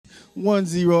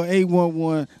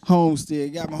10811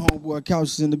 Homestead. Got my homeboy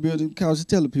Couches in the building. Couches,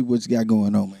 tell the people what you got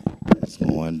going on, man. It's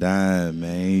going down,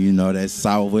 man. You know, that's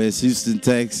Southwest Houston,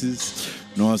 Texas.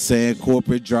 You know what I'm saying?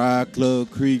 Corporate Drive,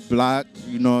 Club Creek Block.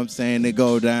 You know what I'm saying? They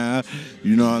go down.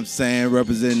 You know what I'm saying?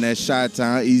 Representing that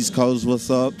Chi-Town, East Coast. What's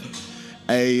up?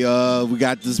 Hey, we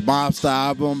got this Mobster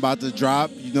album about to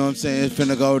drop. You know what I'm saying? It's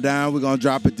finna go down. We're gonna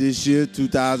drop it this year,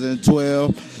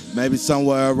 2012. Maybe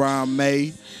somewhere around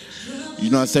May. You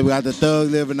know what I'm saying? We got the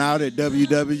Thug Living Out at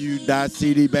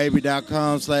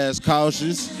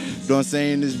www.cdbaby.com/cautious. You know what I'm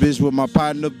saying? This bitch with my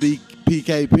partner,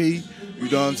 PKP. You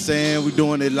know what I'm saying? We're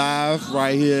doing it live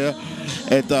right here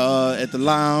at the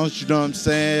lounge. You know what I'm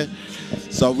saying?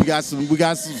 So we got some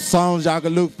songs y'all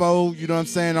can look for. You know what I'm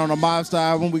saying? On the Mobster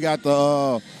album, we got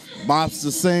the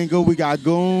Mobster single. We got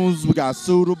Goons. We got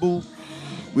Suitable.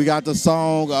 We got the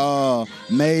song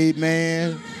Made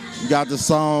Man. We got the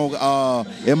song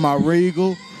In My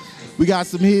Regal. We got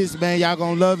some hits, man. Y'all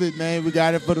gonna love it, man. We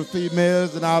got it for the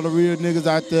females and all the real niggas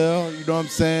out there. You know what I'm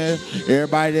saying?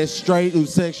 Everybody that's straight,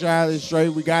 who's sexuality straight,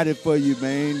 we got it for you,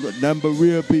 man. Nothing but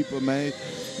real people, man.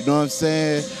 You know what I'm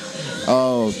saying?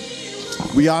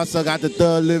 We also got the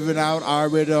Thug Living Out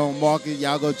already on market.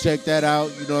 Y'all go check that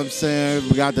out. You know what I'm saying?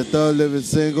 We got the Thug Living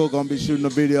single. Gonna be shooting a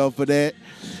video for that.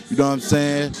 You know what I'm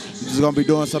saying? We're just gonna be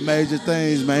doing some major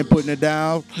things, man. Putting it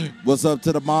down. What's up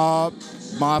to the mob?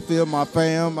 Mafia, my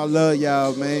fam. I love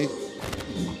y'all, man.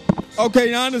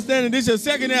 Okay, now understanding this your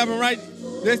second album, right?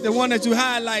 That's the one that you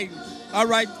highlight. All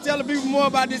right, tell the people more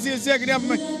about this here second album.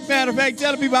 Matter of fact,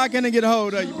 tell the people how can they get a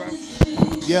hold of you, bro?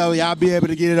 Yeah, y'all be able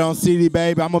to get it on CD,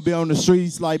 baby. I'm going to be on the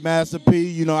streets like Master P,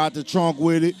 you know, out the trunk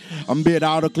with it. I'm going to be at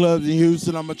all the clubs in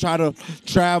Houston. I'm going to try to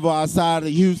travel outside of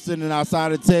Houston and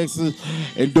outside of Texas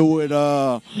and do it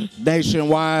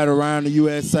nationwide around the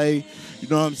USA. You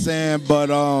know what I'm saying? But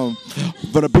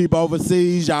for the people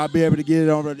overseas, y'all be able to get it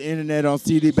on the internet on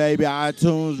CD Baby,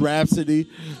 iTunes, Rhapsody,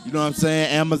 you know what I'm saying?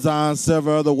 Amazon,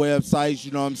 several other websites, you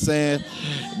know what I'm saying?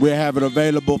 We'll have it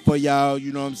available for y'all,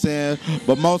 you know what I'm saying?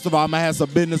 But most of all, I'm going to have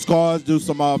some business cards, do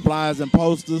some flyers and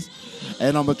posters,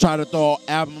 and I'm going to try to throw an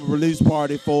album release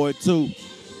party for it too.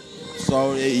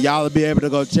 So y'all will be able to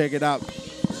go check it out.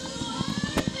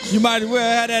 You might as well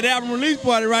have that album release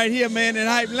party right here, man, in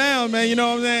Hype Lounge, man, you know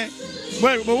what I'm saying?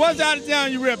 But what side of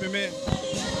town you repping, man?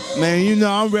 Man, you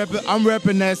know, I'm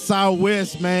repping that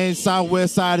Southwest, man.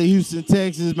 Southwest side of Houston,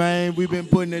 Texas, man. We've been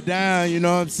putting it down, you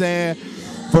know what I'm saying?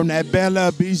 From that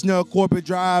Bella Beach, Corporate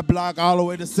Drive block all the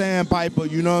way to Sandpiper,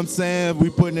 you know what I'm saying? We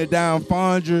putting it down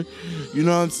Fondra, you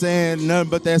know what I'm saying? Nothing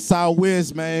but that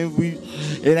Southwest, man.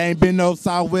 It ain't been no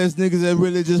Southwest niggas that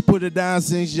really just put it down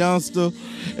since Youngster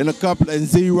and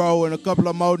Zero and a couple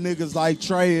of more niggas like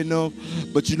Trey and them.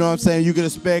 But you know what I'm saying? You can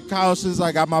expect Cautious.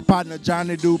 I got my partner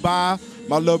Johnny Dubai,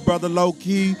 my little brother Low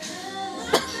Key,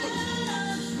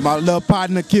 my little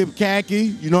partner Kip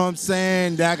Khaki, you know what I'm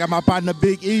saying? Then I got my partner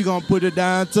Big E gonna put it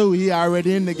down too. He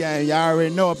already in the game. Y'all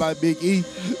already know about Big E.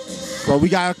 So we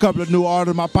got a couple of new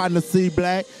artists. My partner C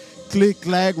Black, Click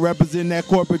Clack, representing that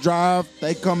Corporate Drive.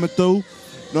 They coming through. You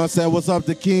know what I'm saying? What's up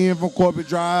to Ken from Corporate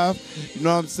Drive? You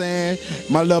know what I'm saying?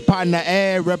 My little partner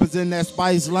Ad representing that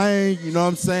Spice Lane. You know what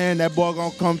I'm saying? That boy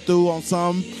gonna come through on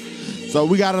something. So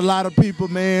we got a lot of people,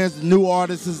 man, new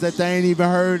artists that they ain't even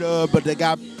heard of, but they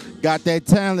got that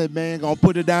talent, man. Gonna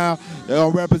put it down. They gonna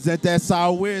represent that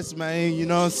Southwest, man. You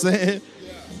know what I'm saying?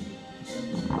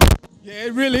 Yeah,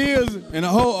 it really is. And a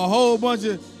whole bunch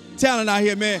of talent out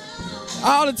here, man.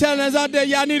 All the talent that's out there,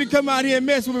 y'all need to come out here and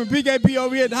mess with me. PKP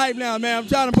over here at the Hype now, man. I'm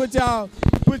trying to put y'all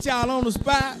on the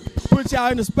spot, put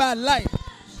y'all in the spotlight.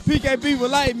 PKP for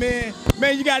life, man.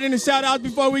 Man, you got any shout outs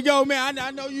before we go, man? I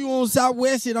know you on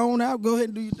Southwest shit on out. Go ahead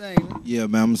and do your thing, man. Yeah,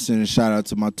 man, I'm gonna send a shout out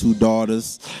to my two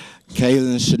daughters,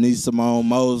 Kaylin and Shanice Simone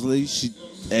Mosley. She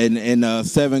in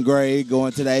 7th grade,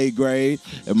 going to the 8th grade.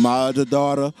 And my other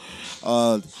daughter,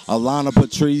 Alana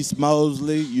Patrice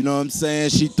Mosley, you know what I'm saying?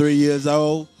 She 3 years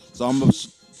old. So I'm going to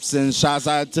send shouts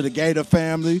out to the Gator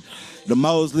family, the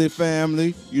Mosley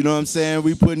family. You know what I'm saying?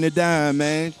 We putting it down,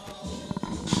 man.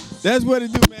 That's what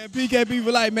it do, man. PKP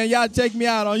for life, man. Y'all check me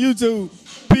out on YouTube.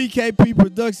 PKP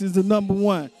Productions the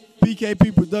 #1.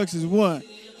 PKP Productions 1.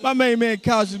 My main man,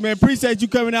 Cautious, man. Appreciate you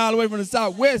coming all the way from the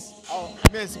Southwest. Oh,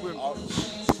 messing with me.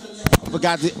 I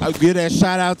forgot to give that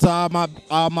shout out to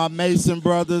all my Mason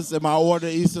brothers and my Order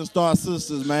Eastern Star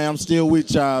sisters, man. I'm still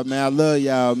with y'all, man. I love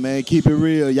y'all, man. Keep it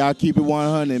real. Y'all keep it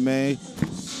 100, man.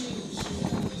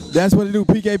 That's what it do,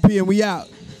 PKP, and we out.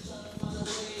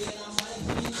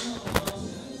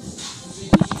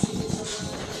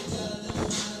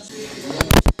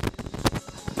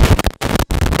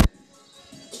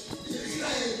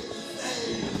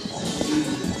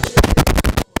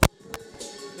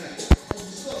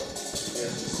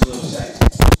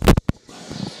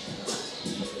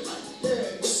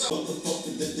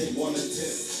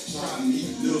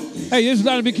 Hey, this is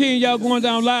Lonnie B. King, y'all going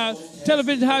down live.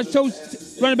 Television high show,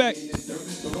 run it back.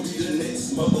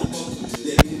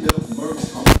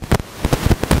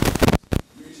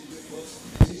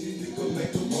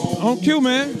 On cue,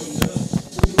 man.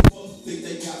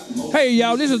 Hey,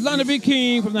 y'all, this is Lonnie B.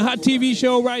 King from the Hot TV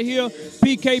show right here,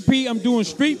 PKP. I'm doing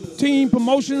street team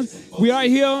promotions. We are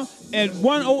here at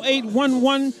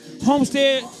 10811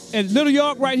 Homestead at Little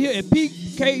York right here at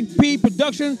PKP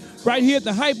Production right here at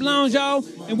the Hype Lounge, y'all.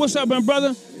 And what's up, my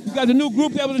brother? We got the new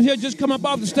group that was in here just come up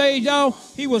off the stage, y'all.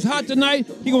 He was hot tonight.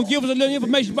 He gonna give us a little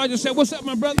information about yourself. What's up,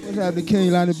 my brother? What's happening,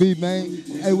 King Lonnie B, man?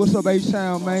 Hey, what's up,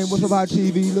 H-Town, man? What's up, Hot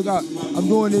TV? Look out, I'm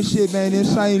doing this shit, man.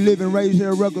 Insane Living, Raise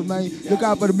Hair Records, man. Look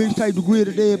out for the mixtape, The Grid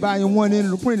of Dead, Volume 1, End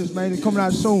of the Apprentice, man. It's coming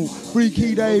out soon. Free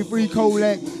Key Day, free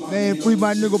Kolak, man. Free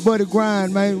my nigga Buddy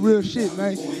Grind, man. Real shit,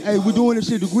 man. Hey, we doing this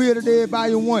shit, The Grid of Dead,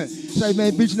 Volume 1. Say,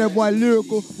 man, beaching that boy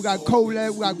Lyrical. We got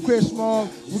Kolak, we got Chris Small.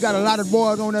 We got a lot of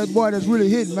boys on that boy that's really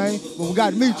hitting, man. But we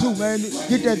got me too, man.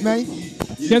 Get that, man.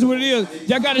 That's what it is.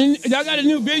 Y'all got any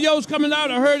new videos coming out?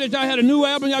 I heard that y'all had a new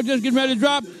album y'all just getting ready to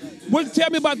drop. Tell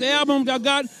me about the album y'all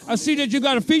got. I see that you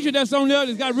got a feature that's on there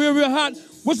that's got real, real hot.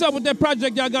 What's up with that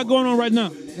project y'all got going on right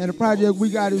now? And the project we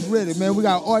got is ready, man. We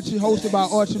got Archie, hosted by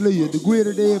Archie Lee, The Grid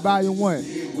of Dead, Volume 1.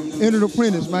 End of the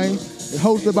Apprentice, man. It's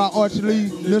hosted by Archie Lee,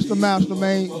 Mr. Master,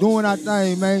 man. Doing our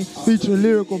thing, man. Featuring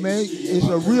Lyrical, man. It's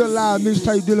a real live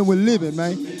mixtape dealing with living,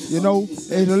 man. You know, it's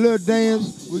a little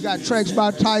dance. We got tracks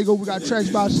by Tiger. We got tracks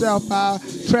by Southfire.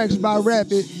 Tracks by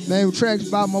Rapid, man. Tracks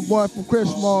by my boy from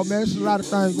Chris Small, man. There's a lot of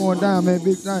things going down, man.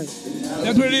 Big things.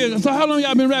 That's what it is. So how long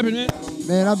y'all been rapping, man?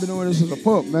 Man, I've been doing this since a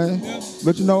pup, man. Yeah.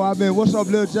 But you know, what's up,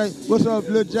 Lil J? What's up,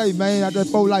 Lil J, man? I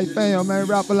just 4 Life fam, man.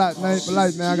 Rap a lot, man. For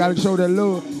life, man. I gotta show that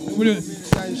love. You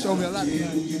show me a lot.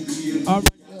 All right.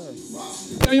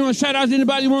 Yeah. You want to shout out to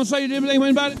anybody? You want to say anything to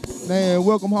anybody? Man,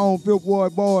 welcome home, Fifth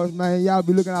Ward boys, man. Y'all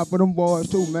be looking out for them boys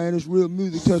too, man. It's real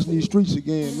music touching these streets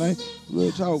again, man.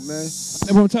 Real talk, man.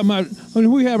 That's what I'm talking about.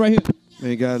 Who we have right here?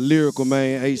 Man, got Lyrical,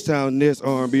 man. H-Town Nest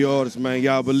R&B artist, man.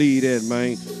 Y'all believe that,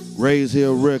 man. Raise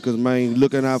Hill Records, man.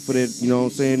 Looking out for that, you know what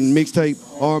I'm saying? Mixtape,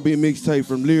 R&B mixtape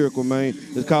from Lyrical, man.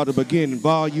 It's called The Beginning,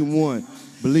 Volume 1.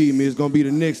 Believe me, it's going to be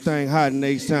the next thing hot in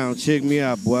H-Town. Check me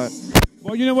out, boy.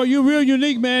 Well, you know what? You're real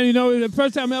unique, man. You know, the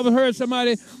first time I ever heard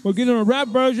somebody will get on a rap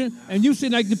version, and you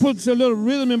seem like you put a little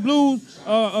rhythm and blues,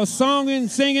 a song and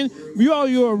singing. You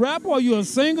a rapper or you a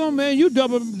singer, man? You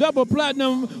double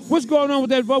platinum. What's going on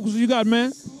with that vocals you got,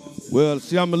 man? Well,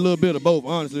 see, I'm a little bit of both,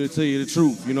 honestly, to tell you the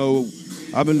truth. You know,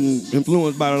 I've been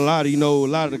influenced by a lot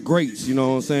of the greats, you know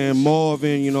what I'm saying?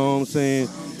 Marvin, you know what I'm saying?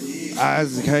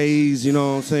 Isaac Hayes, you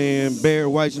know what I'm saying? Barry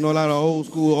White, you know, a lot of old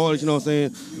school artists, you know what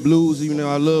I'm saying? Blues, you know,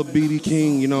 I love B.B.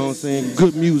 King, you know what I'm saying?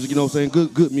 Good music, you know what I'm saying?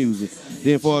 Good music.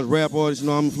 Then as far as rap artists, you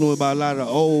know, I'm influenced by a lot of the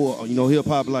old, you know,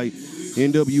 hip-hop like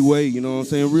NWA, you know what I'm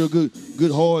saying? Real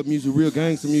good hard music, real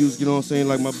gangster music, you know what I'm saying?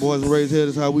 Like my boys in Raised Head,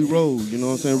 that's how we roll, you know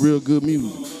what I'm saying? Real good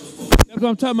music. That's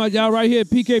what I'm talking about, y'all, right here at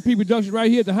PKP Production, right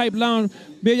here at the Hype Lounge.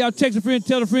 Man, y'all text a friend,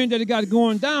 tell a friend that it got it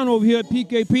going down over here at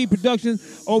PKP Production,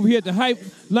 over here at the Hype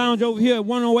Lounge, over here at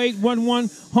 10811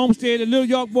 Homestead, at Little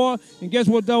York, boy. And guess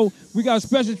what, though? We got a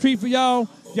special treat for y'all.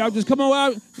 Y'all just come on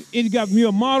out. You got me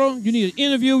a model. You need an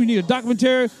interview. You need a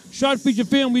documentary, short feature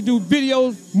film. We do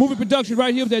videos, movie production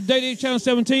right here with that Day Channel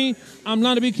 17. I'm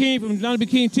Lonnie B. King from the Lonnie B.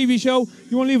 King TV show.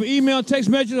 You want to leave an email, text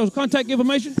message, or contact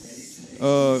information?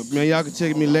 Man, y'all can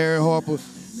check me, Larry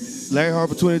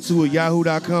Harper22 at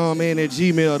yahoo.com and at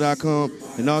gmail.com,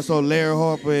 and also Larry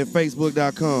Harper at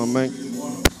facebook.com, man.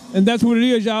 And that's what it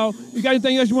is, y'all. You got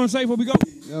anything else you want to say before we go?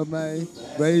 Yeah, man.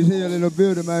 Raise Hill in the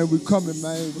building, man. We coming,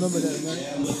 man. Remember that, man.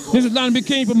 This is Lonnie B.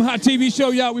 King from Hot TV Show,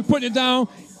 y'all. We putting it down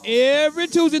every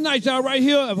Tuesday night, y'all, right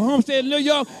here at Homestead in New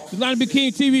York. The Lonnie B.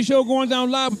 King TV show going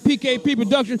down live with PKP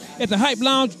Production at the Hype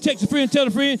Lounge. Text a friend, tell a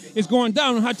friend. It's going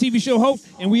down on Hot TV Show host,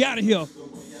 and we out of here.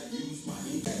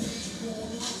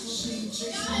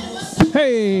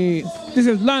 Hey, this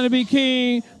is Lonnie B.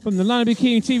 King from the Lonnie B.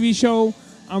 King TV show.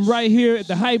 I'm right here at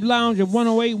the Hype Lounge at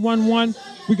 10811.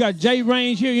 We got Jay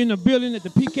Range here in the building at the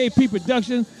PKP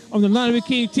Production on the Lonnie B.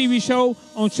 King TV show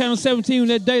on Channel 17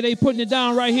 that day. They putting it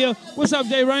down right here. What's up,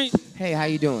 Jay Range? Hey, how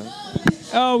you doing?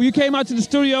 Oh, you came out to the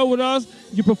studio with us.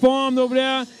 You performed over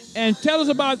there. And tell us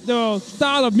about the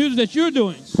style of music that you're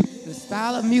doing. The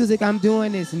style of music I'm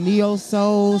doing is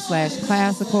neo-soul /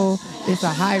 classical. It's a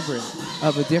hybrid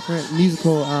of a different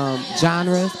musical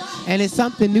genres. And it's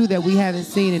something new that we haven't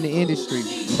seen in the industry.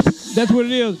 That's what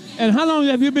it is. And how long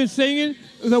have you been singing?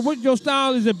 So what your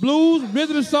style? Is it blues,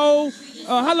 rhythm and soul?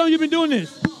 How long have you been doing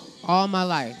this? All my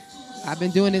life. I've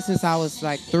been doing this since I was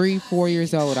like 3-4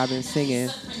 years old. I've been singing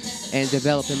and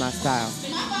developing my style.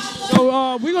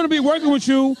 So we're going to be working with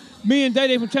you. me and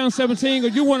Day from Channel 17,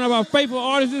 because you're one of our favorite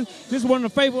artists. This is one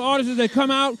of the favorite artists that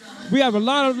come out. We have a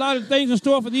lot of things in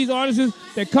store for these artists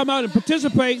that come out and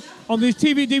participate on these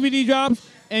TV, DVD drops.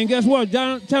 And guess what?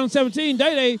 Channel 17,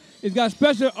 Day has got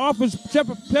special offers,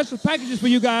 special packages for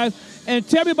you guys. And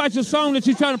tell me about your song that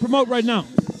you're trying to promote right now.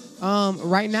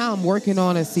 Right now I'm working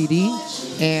on a CD,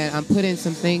 and I'm putting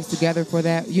some things together for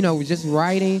that. You know, just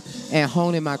writing and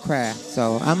honing my craft.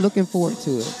 So I'm looking forward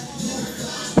to it.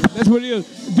 That's what it is.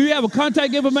 Do you have a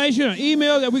contact information or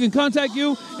email that we can contact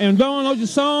you and download your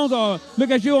songs or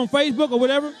look at you on Facebook or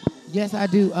whatever? Yes, I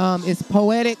do. It's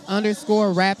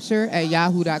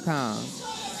poetic_rapture@yahoo.com.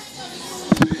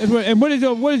 And what is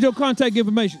your contact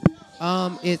information?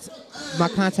 It's my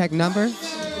contact number.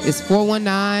 It's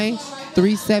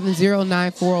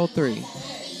 419-370-9403.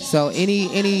 So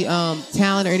any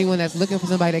talent or anyone that's looking for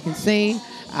somebody that can sing,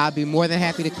 I'll be more than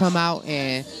happy to come out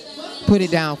and put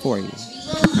it down for you.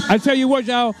 I tell you what,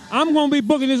 y'all, I'm going to be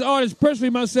booking this artist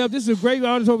personally myself. This is a great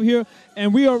artist over here,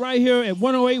 and we are right here at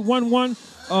 10811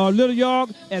 Little York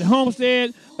at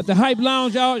Homestead at the Hype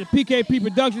Lounge, y'all, at PKP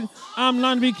Production. I'm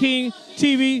Lonnie B. King,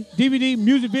 TV, DVD,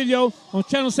 music video on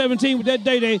Channel 17 with that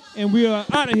Day, and we are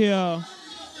out of here.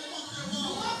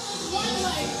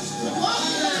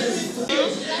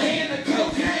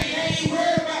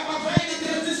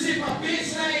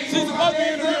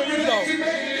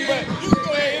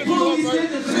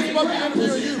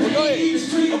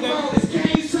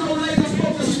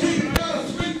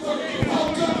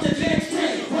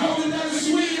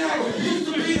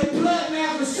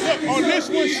 On this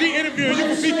one, she interviewing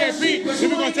you for PKP. Then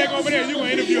we're going to take over there. You're going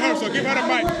to interview her, so give her the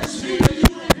mic.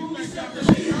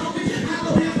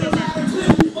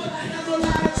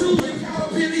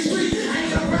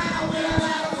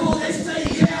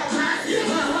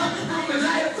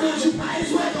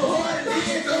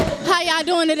 How y'all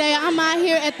doing today? I'm out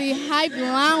here at the Hype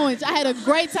Lounge. I had a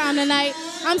great time tonight.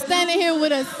 I'm standing here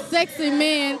with a sexy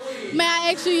man. May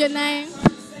I ask you your name?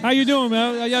 How you doing,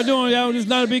 man? How y'all doing, y'all? This is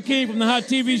Lonnie B. King from the Hot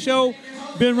TV Show.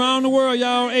 Been around the world,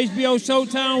 y'all. HBO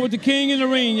Showtime with the King in the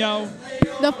Ring, y'all.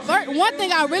 One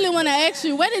thing I really want to ask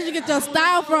you, where did you get your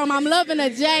style from? I'm loving the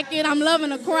jacket. I'm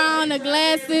loving the crown, the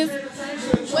glasses.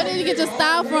 Where did you get your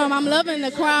style from? I'm loving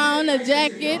the crown, the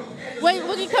jacket. Where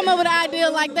you come up with an idea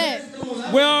like that?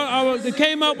 Well, they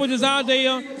came up with this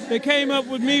idea. They came up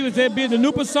with me, was that be the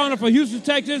new persona for Houston,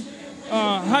 Texas.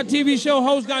 Hot TV Show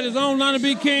host got his own Lonnie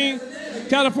B. King.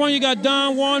 California got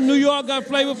Don Juan. New York got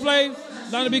Flavor Flav.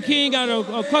 Lonnie B. King got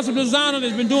a custom designer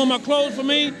that's been doing my clothes for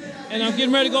me, and I'm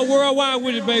getting ready to go worldwide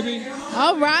with it, baby.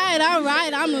 All right.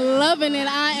 I'm loving it.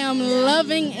 I am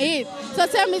loving it. So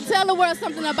tell the world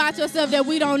something about yourself that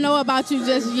we don't know about you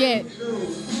just yet.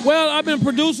 Well, I've been a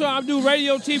producer. I do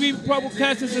radio, TV,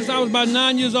 broadcasting since I was about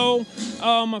 9 years old.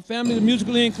 My family is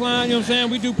musically inclined, you know what I'm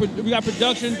saying? We got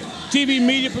production, TV,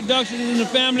 media production in the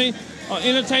family.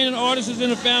 Entertaining artists in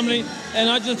the family, and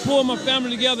I just pulled my family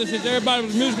together since everybody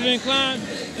was musically inclined,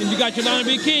 and you got your Lonnie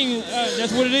B. King.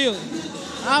 That's what it is.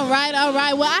 All right.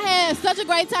 Well, I had such a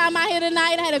great time out here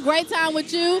tonight. I had a great time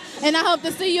with you, and I hope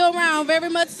to see you around very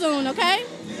much soon, okay?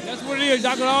 That's what it is.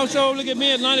 Y'all can also look at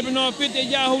me at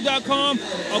LonnieBernard50@yahoo.com,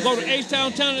 or go to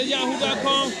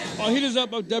HTownTalent@yahoo.com, or hit us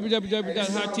up at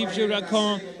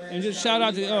www.hottvshow.com. And just shout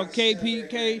out to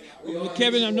KPK,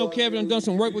 Kevin. I know Kevin. I've done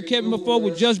some work with Kevin before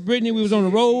with Just Brittany. We was on the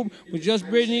road with Just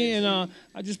Brittany, and I'm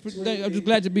just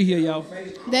glad to be here, y'all.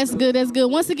 That's good.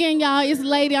 Once again, y'all, it's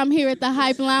Lady. I'm here at the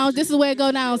Hype Lounge. This is where it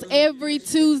goes down every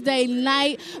Tuesday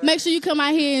night. Make sure you come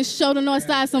out here and show the North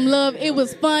Side some love. It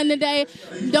was fun today.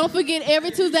 Don't forget,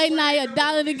 every Tuesday night,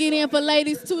 $1 to get in for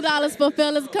ladies, $2 for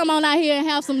fellas. Come on out here and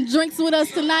have some drinks with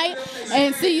us tonight,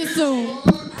 and see you soon.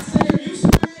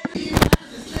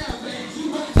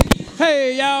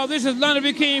 Hey, y'all, this is Lonnie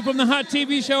B. King from the Hot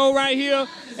TV Show right here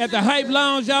at the Hype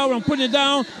Lounge, y'all. I'm putting it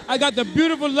down. I got the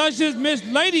beautiful, luscious Miss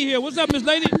Lady here. What's up, Miss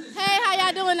Lady? Hey, how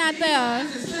y'all doing out there?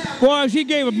 Boy, she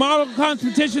gave a model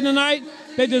competition tonight.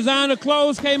 They designed her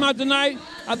clothes, came out tonight.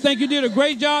 I think you did a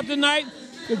great job tonight.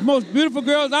 The most beautiful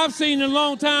girls I've seen in a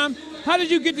long time. How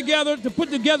did you get together to put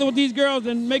together with these girls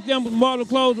and make them model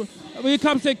clothes? Where your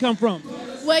concept come from?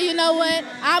 Well, you know what?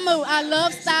 I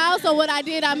love style, so what I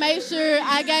did, I made sure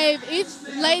I gave each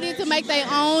lady to make their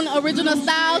own original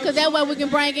style, because that way we can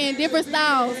bring in different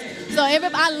styles. So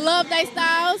I love their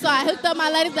style, so I hooked up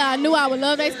my ladies that I knew I would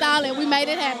love their style, and we made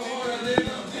it happen.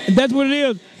 That's what it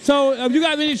is. So have you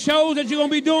got any shows that you're going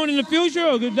to be doing in the future,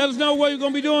 or let us know what you're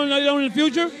going to be doing later on in the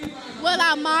future? Well,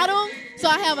 I model, so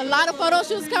I have a lot of photo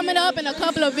shoots coming up and a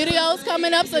couple of videos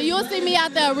coming up, so you'll see me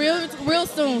out there real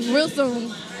soon.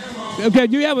 Okay,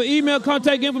 do you have an email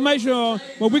contact information, or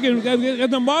we can if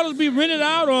the models be rented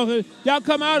out, or y'all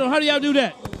come out, or how do y'all do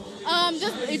that?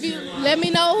 Just if you let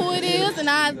me know who it is, and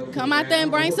I come out there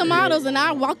and bring some models, and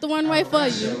I'll walk the runway for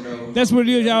you. That's what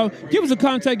it is, y'all. Give us a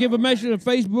contact information on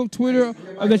Facebook, Twitter,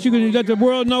 that you can let the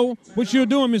world know what you're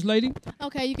doing, Miss Lady.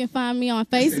 Okay, you can find me on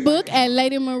Facebook at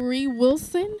Lady Marie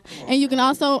Wilson, and you can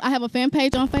also, I have a fan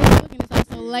page on Facebook, and it's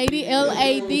also Lady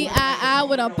Ladii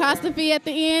with an apostrophe at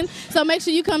the end. So make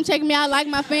sure you come check me out, like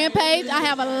my fan page. I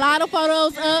have a lot of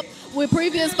photos up with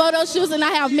previous photo shoots, and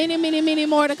I have many, many, many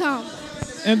more to come.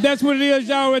 And that's what it is,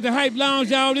 y'all, at the Hype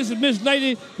Lounge, y'all. This is Miss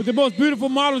Lady with the most beautiful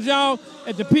models, y'all,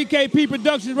 at the PKP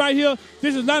Productions right here.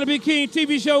 This is Lana B. King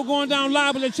TV show going down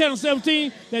live on the Channel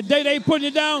 17. That day they putting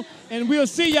it down, and we'll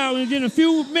see y'all in a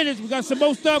few minutes. We got some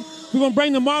more stuff. We're going to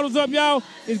bring the models up, y'all.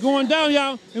 It's going down,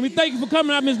 y'all. And we thank you for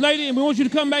coming out, Miss Lady, and we want you to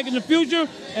come back in the future,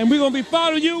 and we're going to be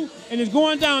following you, and it's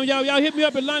going down, y'all. Y'all hit me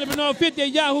up at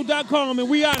LanaBernard50@yahoo.com, and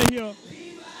we out of here.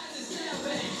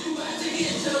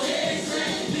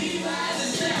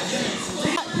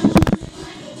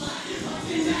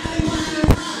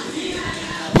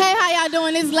 Hey, how y'all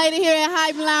doing? This lady here at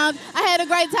Hype Lounge. I had a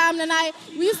great time tonight.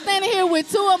 We standing here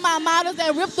with two of my models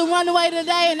that ripped the runway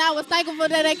today, and I was thankful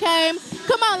that they came.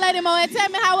 Come on, Lady Moe, tell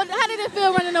me how did it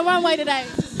feel running the runway today?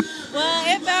 Well,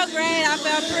 it felt great. I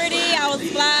felt pretty. I was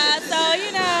fly. So,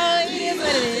 you know, it is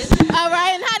what it is. All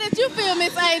right, and how did you feel,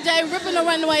 Miss AJ, ripping the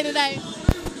runway today?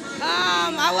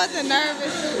 I wasn't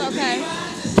nervous. It was okay.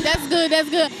 That's good, that's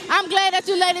good. I'm glad that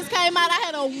you ladies came out. I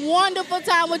had a wonderful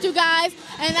time with you guys,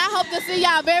 and I hope to see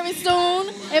y'all very soon.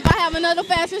 If I have another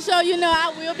fashion show, you know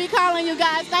I will be calling you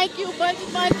guys. Thank you,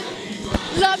 bunches.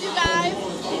 Love you guys.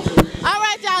 All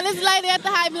right, y'all, this is Lady at the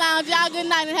Hype Lounge. Y'all good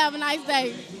night and have a nice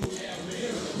day.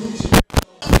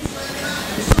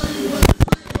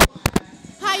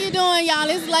 How you doing, y'all?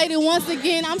 It's Lady once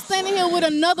again. I'm standing here with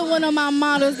another one of my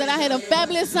models that I had a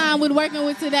fabulous time with working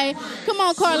with today. Come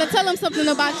on, Carla, tell them something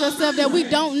about yourself that we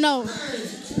don't know.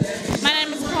 My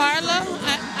name is Carla.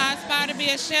 I aspire to be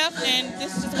a chef, and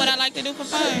this is what I like to do for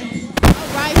fun. All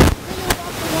right, really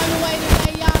walked the runway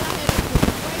today, y'all. I had a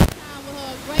great time with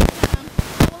her, a great time.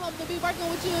 I will hope to be working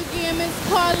with you again, Miss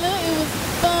Carla. It was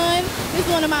fun. This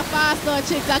is one of my 5-star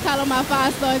chicks. I call her my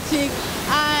 5-star chick.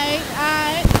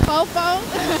 Fofo.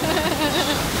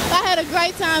 I had a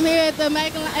great time here at the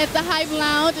Hype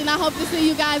Lounge, and I hope to see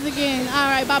you guys again. All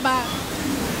right, bye-bye.